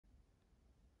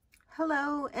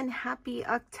Hello and happy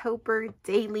October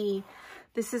daily.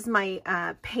 This is my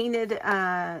painted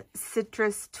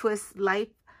citrus twist life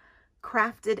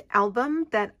crafted album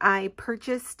that I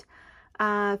purchased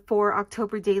for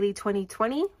October daily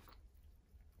 2020.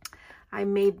 I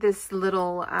made this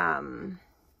little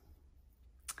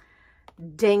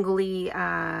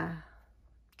dangly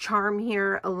charm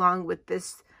here along with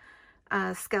this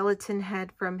skeleton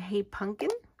head from Hey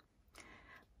Pumpkin.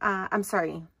 I'm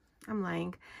sorry, I'm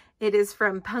lying. It is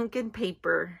from Pumpkin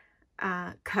Paper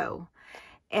Co.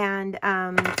 And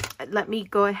let me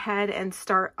go ahead and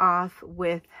start off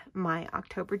with my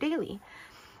October daily.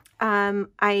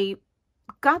 I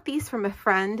got these from a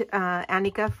friend,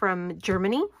 Annika from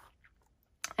Germany,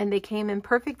 and they came in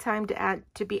perfect time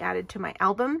to be added to my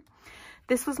album.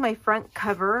 This was my front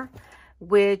cover,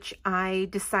 which I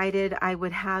decided I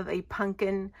would have a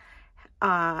pumpkin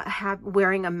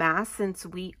wearing a mask since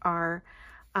we are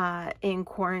in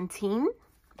quarantine.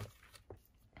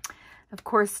 Of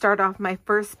course, start off my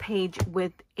first page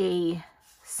with a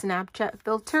Snapchat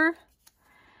filter,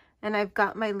 and I've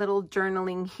got my little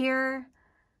journaling here.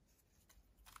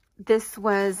 This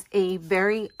was a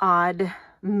very odd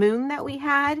moon that we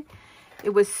had.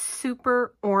 It was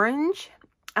super orange,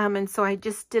 and so I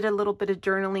just did a little bit of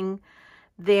journaling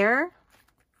there.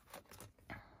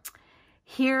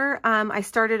 Here, I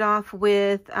started off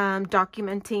with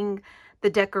documenting the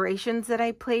decorations that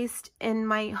I placed in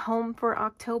my home for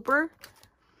October.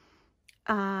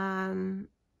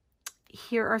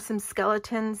 Here are some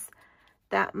skeletons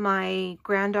that my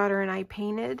granddaughter and I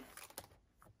painted.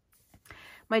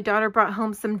 My daughter brought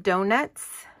home some donuts.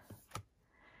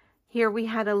 Here we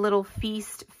had a little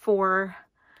feast for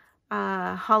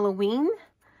Halloween.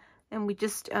 And we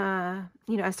just, I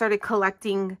started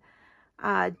collecting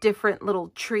different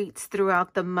little treats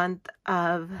throughout the month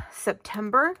of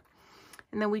September.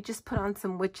 And then we just put on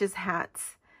some witches'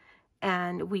 hats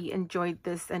and we enjoyed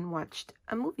this and watched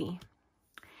a movie.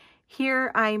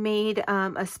 Here I made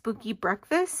a spooky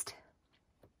breakfast.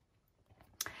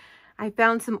 I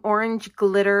found some orange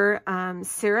glitter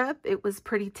syrup. It was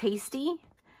pretty tasty.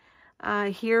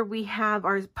 Here we have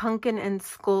our pumpkin and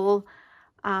skull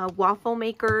waffle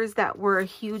makers that were a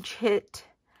huge hit.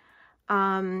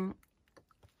 I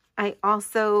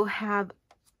also have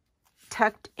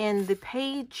tucked in the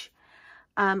page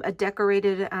a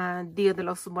decorated Dia de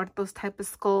los Muertos type of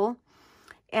skull.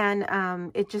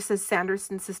 And it just says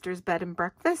Sanderson Sisters Bed and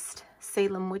Breakfast,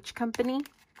 Salem Witch Company.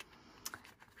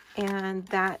 And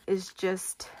that is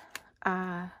just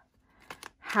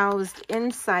housed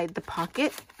inside the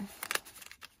pocket.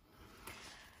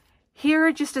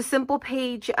 Here, just a simple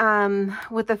page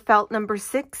with a felt number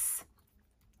 6.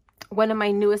 One of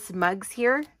my newest mugs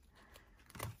here.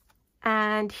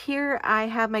 And here I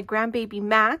have my grandbaby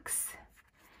Max.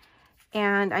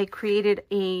 And I created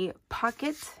a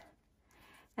pocket.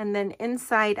 And then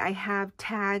inside I have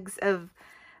tags of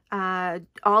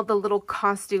all the little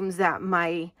costumes that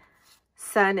my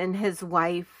son and his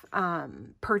wife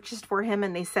purchased for him.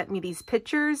 And they sent me these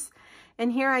pictures.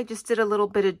 And here I just did a little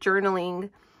bit of journaling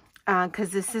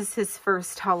because this is his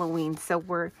first Halloween. So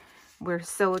we're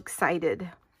so excited.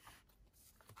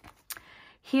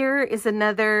 Here is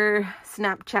another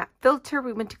Snapchat filter.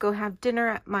 We went to go have dinner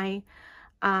at my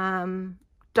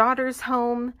daughter's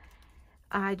home.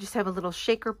 I just have a little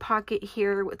shaker pocket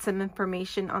here with some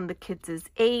information on the kids'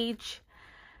 age.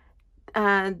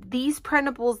 These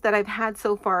printables that I've had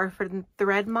so far are from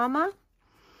Thread Mama.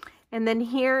 And then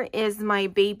here is my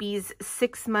baby's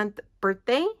 6-month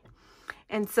birthday.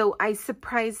 And so I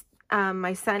surprised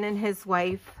my son and his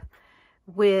wife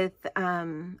with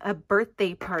a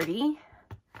birthday party.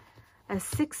 A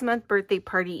 6-month birthday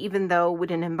party, even though we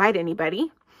didn't invite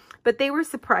anybody. But they were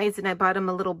surprised, and I bought them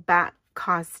a little bat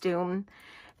costume.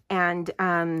 And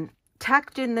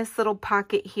tucked in this little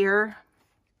pocket here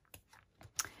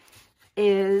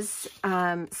is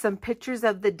some pictures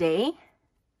of the day.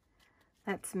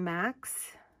 That's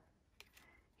Max.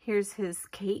 Here's his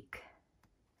cake,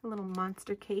 a little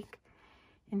monster cake.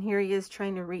 And here he is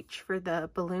trying to reach for the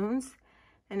balloons.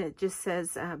 And it just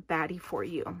says, Baddie for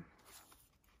you.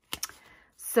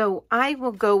 So I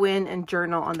will go in and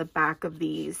journal on the back of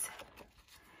these.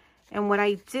 And what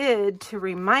I did to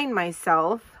remind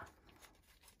myself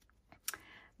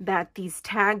that these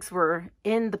tags were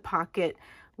in the pocket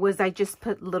was I just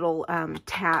put little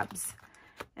tabs.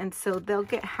 And so they'll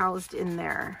get housed in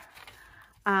there.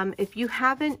 If you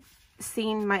haven't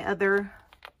seen my other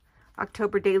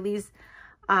October dailies,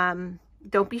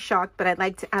 don't be shocked, but I'd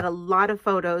like to add a lot of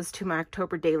photos to my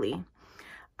October daily.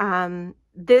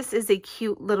 This is a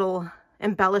cute little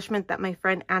embellishment that my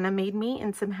friend Anna made me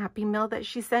in some Happy Meal that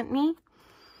she sent me.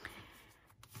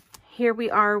 Here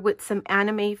we are with some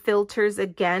anime filters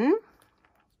again.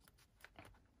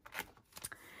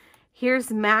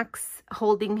 Here's Max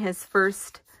holding his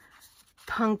first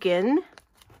pumpkin.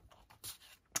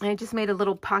 I just made a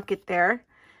little pocket there. It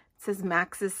says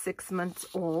Max is 6 months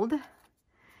old.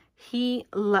 He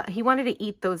wanted to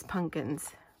eat those pumpkins.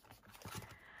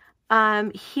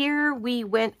 Here we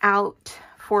went out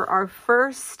for our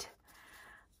first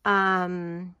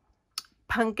pumpkin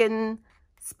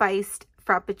spiced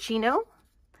frappuccino.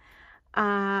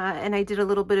 And I did a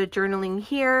little bit of journaling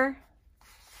here.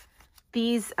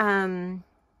 These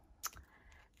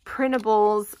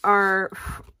printables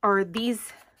or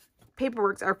these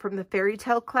paperworks are from the Fairy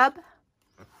Tale Club.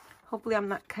 Hopefully I'm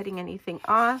not cutting anything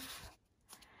off.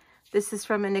 This is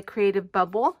from In a Creative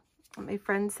Bubble that my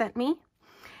friend sent me.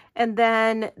 And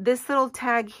then this little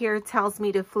tag here tells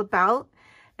me to flip out.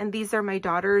 And these are my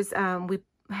daughters. We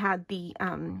had the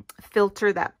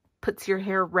filter that puts your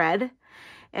hair red.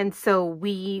 And so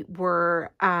we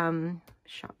were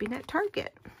shopping at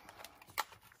Target.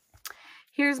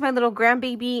 Here's my little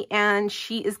grandbaby, and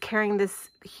she is carrying this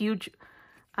huge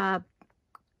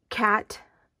cat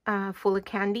full of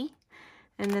candy.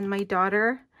 And then my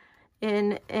daughter,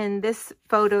 in this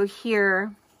photo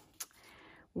here,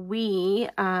 we,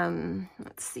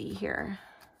 let's see here.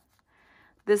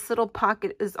 This little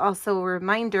pocket is also a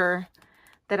reminder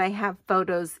that I have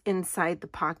photos inside the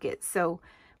pocket. So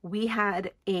we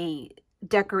had a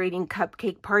decorating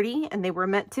cupcake party, and they were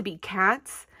meant to be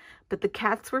cats. But the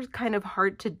cats were kind of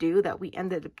hard to do, that we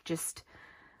ended up just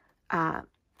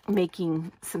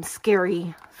making some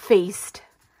scary faced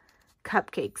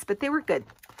cupcakes, but they were good.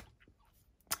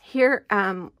 Here,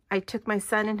 I took my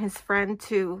son and his friend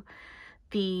to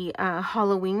the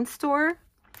Halloween store.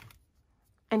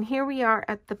 And here we are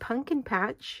at the pumpkin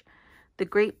patch, the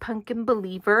Great Pumpkin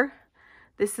Believer.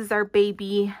 This is our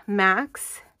baby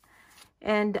Max.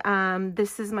 And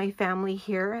this is my family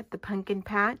here at the pumpkin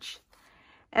patch.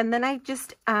 And then I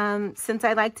just, since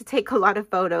I like to take a lot of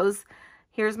photos,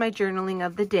 here's my journaling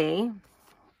of the day.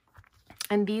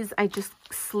 And these, I just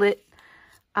slit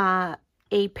a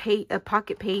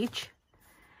pocket page.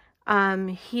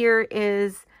 Here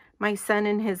is my son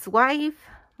and his wife,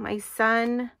 my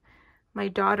son, my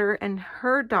daughter and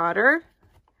her daughter,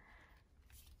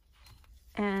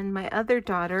 and my other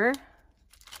daughter.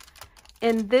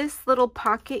 In this little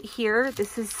pocket here,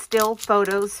 this is still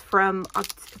photos from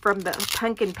the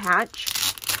pumpkin patch.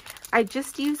 I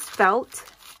just used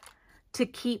felt to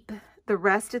keep the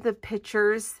rest of the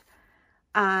pictures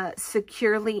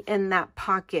securely in that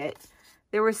pocket.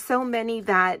 There were so many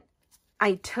that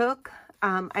I took.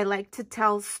 I like to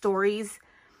tell stories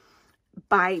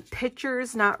by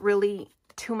pictures, not really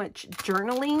too much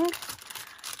journaling.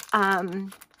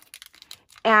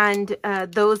 And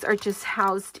those are just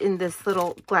housed in this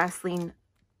little glassine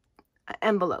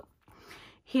envelope.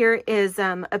 Here is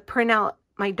a printout.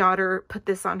 My daughter put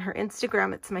this on her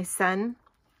Instagram. It's my son.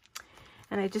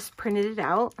 And I just printed it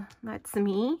out. That's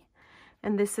me.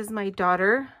 And this is my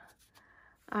daughter.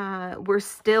 We're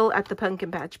still at the pumpkin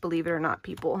patch, believe it or not,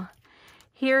 people.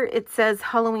 Here it says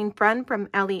Halloween Fun from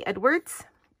Ellie Edwards.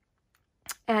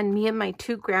 And me and my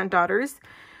two granddaughters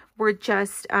were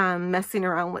just messing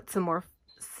around with some more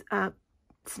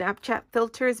Snapchat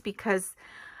filters because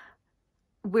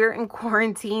we're in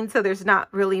quarantine, so there's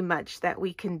not really much that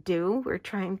we can do. We're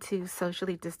trying to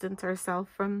socially distance ourselves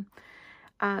from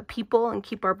people and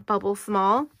keep our bubble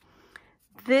small.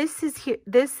 This is here.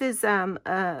 This is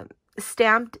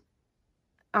stamped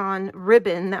on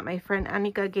ribbon that my friend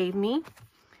Annika gave me.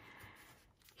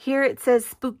 Here it says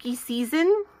Spooky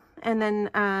Season, and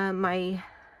then my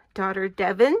daughter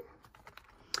Devin.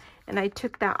 And I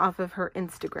took that off of her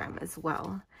Instagram as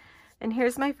well. And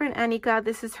here's my friend Annika.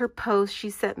 This is her post. She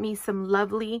sent me some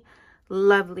lovely,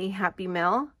 lovely Happy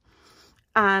Mail.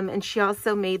 And she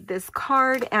also made this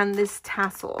card and this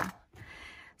tassel.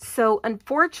 So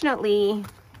unfortunately,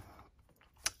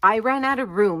 I ran out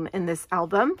of room in this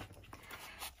album.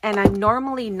 And I'm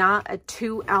normally not a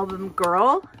 2-album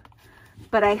girl.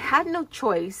 But I had no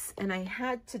choice. And I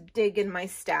had to dig in my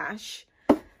stash.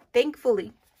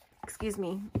 Thankfully, excuse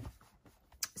me.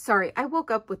 Sorry, I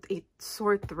woke up with a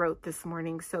sore throat this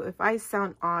morning, so if I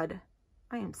sound odd,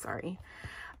 I am sorry.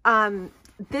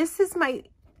 This is my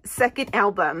second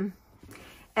album,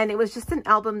 and it was just an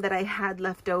album that I had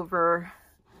left over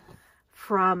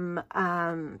from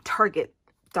Target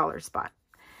Dollar Spot.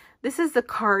 This is the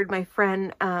card my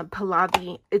friend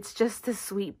Pallavi. It's just a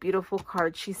sweet, beautiful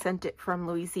card. She sent it from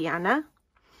Louisiana.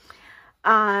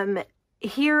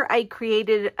 Here I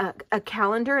created a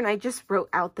calendar, and I just wrote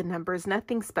out the numbers,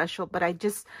 nothing special, but I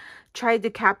just tried to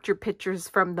capture pictures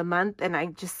from the month, and I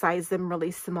just sized them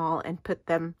really small and put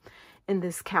them in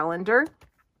this calendar.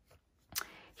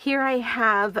 Here I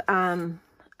have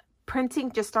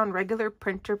printing just on regular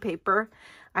printer paper.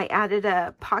 I added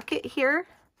a pocket here,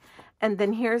 and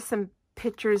then here's some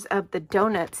pictures of the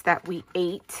donuts that we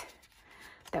ate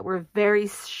that were very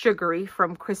sugary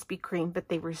from Krispy Kreme, but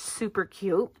they were super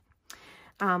cute.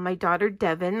 My daughter,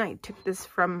 Devin, I took this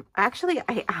from, actually,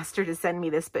 I asked her to send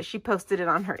me this, but she posted it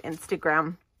on her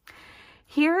Instagram.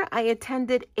 Here, I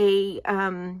attended a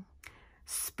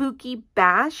spooky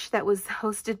bash that was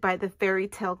hosted by the Fairy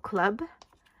Tale Club.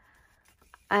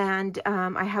 And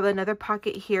I have another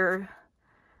pocket here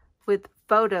with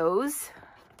photos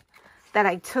that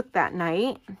I took that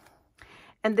night.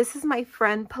 And this is my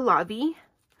friend, Pallavi,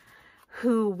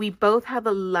 who we both have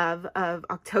a love of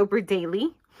October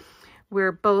Daily.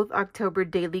 We're both October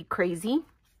Daily crazy.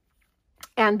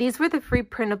 And these were the free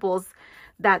printables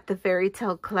that the Fairy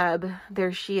Tale Club,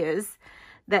 there she is,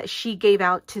 that she gave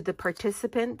out to the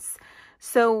participants.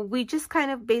 So we just kind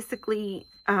of basically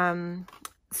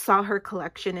saw her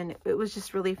collection, and it was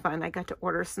just really fun. I got to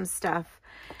order some stuff,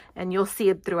 and you'll see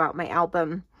it throughout my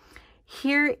album.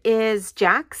 Here is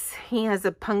Jax. He has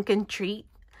a pumpkin treat,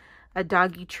 a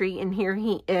doggy treat, and here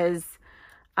he is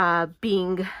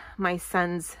being my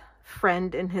son's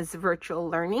friend in his virtual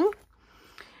learning.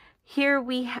 Here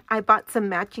I bought some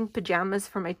matching pajamas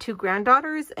for my two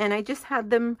granddaughters, and I just had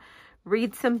them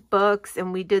read some books,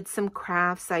 and we did some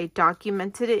crafts. I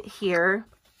documented it here.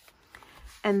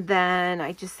 And then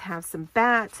I just have some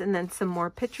bats and then some more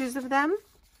pictures of them.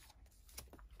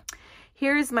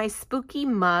 Here's my spooky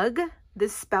mug.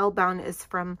 This Spellbound is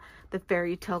from the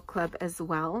Fairy Tale Club as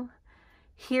well.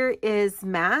 Here is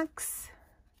Max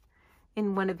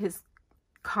in one of his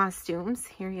costumes.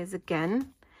 Here he is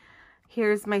again.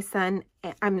 Here's my son,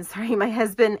 my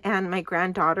husband and my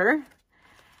granddaughter.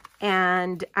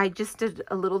 And I just did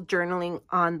a little journaling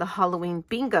on the Halloween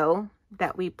bingo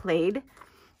that we played.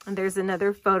 And there's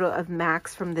another photo of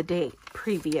Max from the day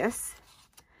previous.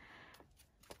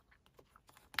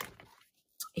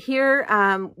 Here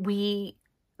we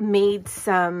made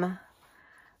some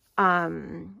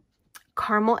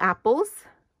caramel apples.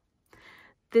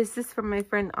 This is from my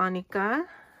friend Annika.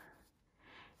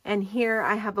 And here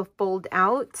I have a fold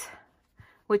out,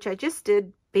 which I just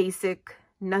did basic,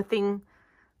 nothing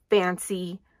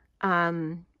fancy.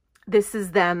 This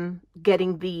is them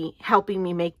helping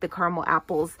me make the caramel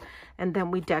apples, and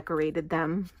then we decorated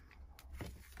them.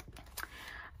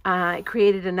 I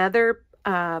created another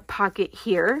pocket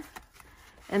here,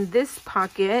 and this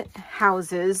pocket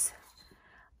houses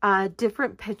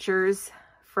different pictures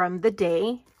from the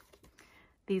day.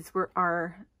 These were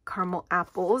our caramel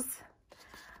apples,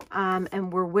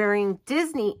 and we're wearing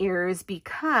Disney ears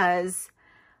because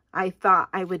I thought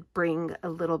I would bring a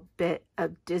little bit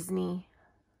of Disney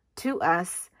to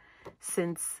us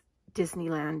since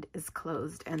Disneyland is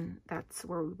closed, and that's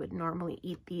where we would normally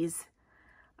eat these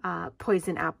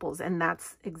poison apples, and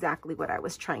that's exactly what I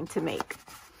was trying to make.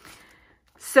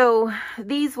 So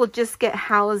these will just get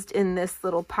housed in this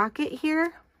little pocket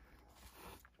here.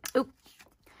 Oop.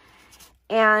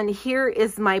 And here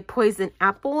is my poison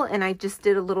apple, and I just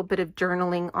did a little bit of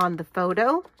journaling on the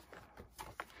photo.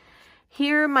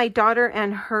 Here, my daughter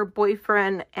and her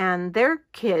boyfriend and their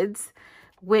kids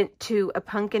went to a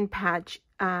pumpkin patch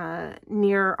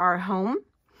near our home,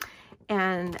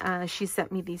 and she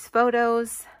sent me these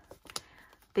photos.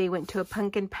 They went to a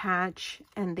pumpkin patch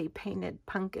and they painted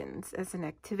pumpkins as an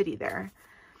activity there.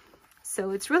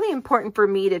 So it's really important for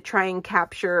me to try and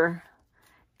capture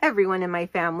everyone in my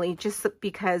family, just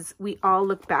because we all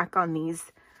look back on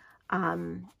these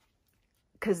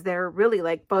because they're really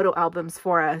like photo albums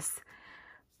for us.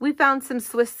 We found some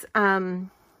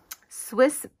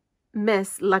Swiss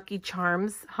Miss Lucky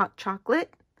Charms hot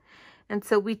chocolate. And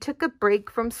so we took a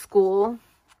break from school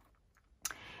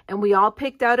and we all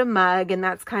picked out a mug, and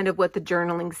that's kind of what the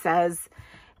journaling says.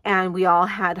 And we all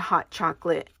had hot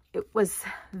chocolate. It was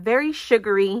very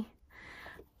sugary,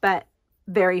 but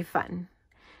very fun.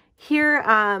 Here,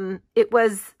 it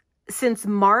was, since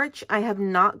March, I have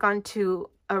not gone to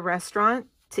a restaurant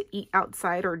to eat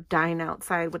outside or dine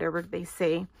outside, whatever they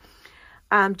say,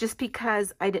 just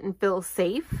because I didn't feel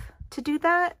safe to do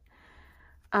that.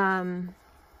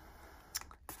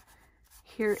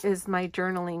 Here is my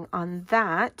journaling on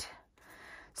that.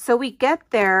 So we get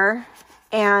there,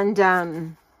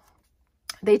 and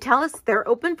they tell us they're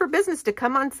open for business to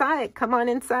come on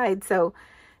inside. So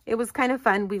it was kind of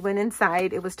fun. We went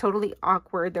inside. It was totally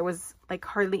awkward. There was like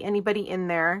hardly anybody in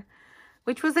there.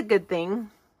 which was a good thing.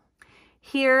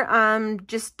 Here,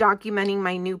 just documenting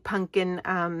my new pumpkin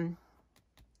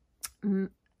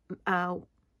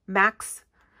Max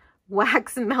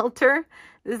wax melter.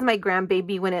 This is my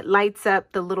grandbaby. When it lights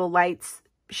up, the little lights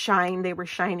shine. They were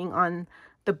shining on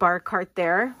the bar cart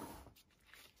there.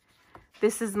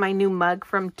 This is my new mug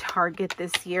from Target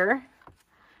this year.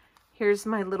 Here's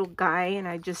my little guy, and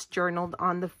I just journaled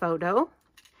on the photo.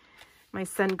 My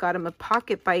son got him a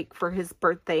pocket bike for his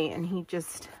birthday, and he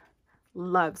just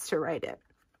loves to ride it.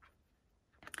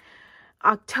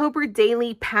 October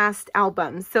daily past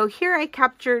album. So here I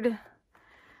captured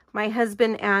my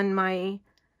husband and my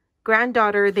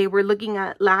granddaughter. They were looking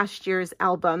at last year's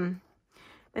album,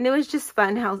 and it was just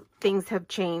fun how things have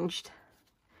changed.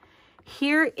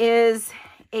 Here is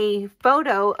a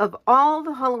photo of all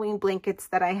the Halloween blankets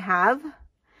that I have,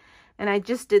 and I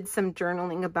just did some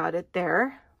journaling about it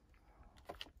there.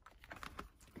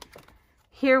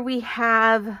 Here we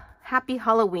have Happy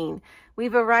Halloween.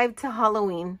 We've arrived to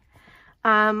Halloween.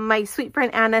 My sweet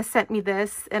friend Anna sent me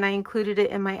this, and I included it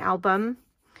in my album.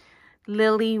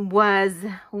 Lily was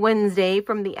Wednesday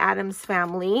from the Addams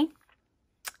Family.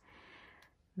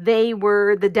 They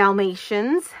were the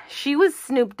Dalmatians. She was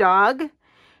Snoop Dogg,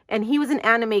 and he was an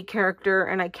anime character,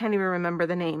 and I can't even remember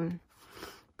the name.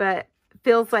 But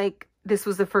feels like this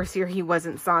was the first year he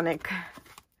wasn't Sonic.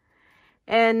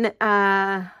 And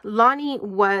Lonnie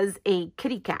was a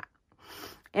kitty cat.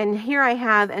 And here I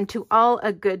have, and to all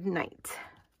a good night.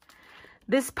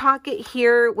 This pocket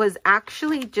here was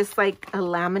actually just like a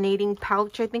laminating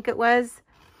pouch, I think it was.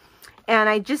 And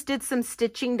I just did some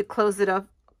stitching to close it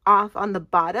off on the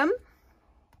bottom.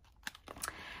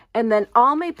 And then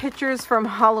all my pictures from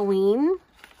Halloween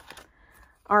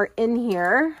are in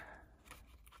here.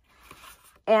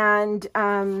 And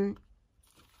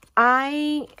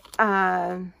I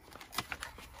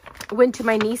went to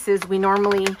my niece's. We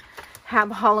normally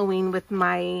have Halloween with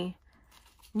my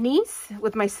niece,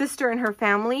 with my sister and her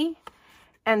family.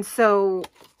 And so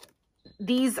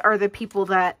these are the people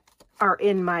that are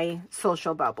in my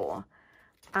social bubble.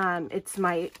 It's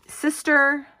my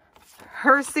sister,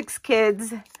 her 6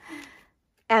 kids,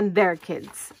 and their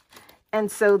kids. And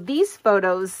so these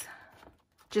photos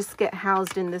just get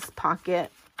housed in this pocket,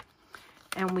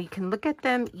 and we can look at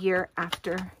them year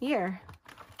after year.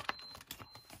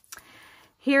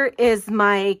 Here is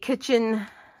my kitchen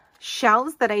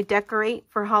shelves that I decorate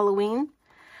for Halloween.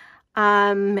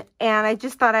 And I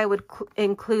just thought I would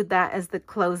include that as the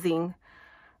closing.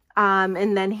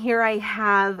 And then here I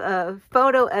have a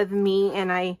photo of me,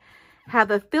 and I have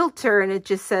a filter, and it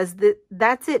just says,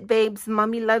 "That's it, babes.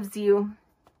 Mommy loves you."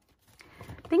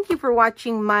 Thank you for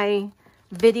watching my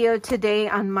video today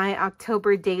on my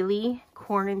October daily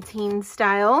quarantine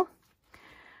style.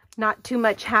 Not too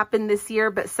much happened this year,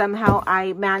 but somehow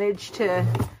I managed to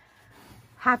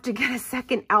have to get a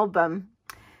second album.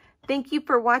 Thank you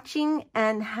for watching,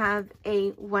 and have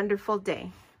a wonderful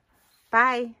day.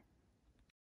 Bye.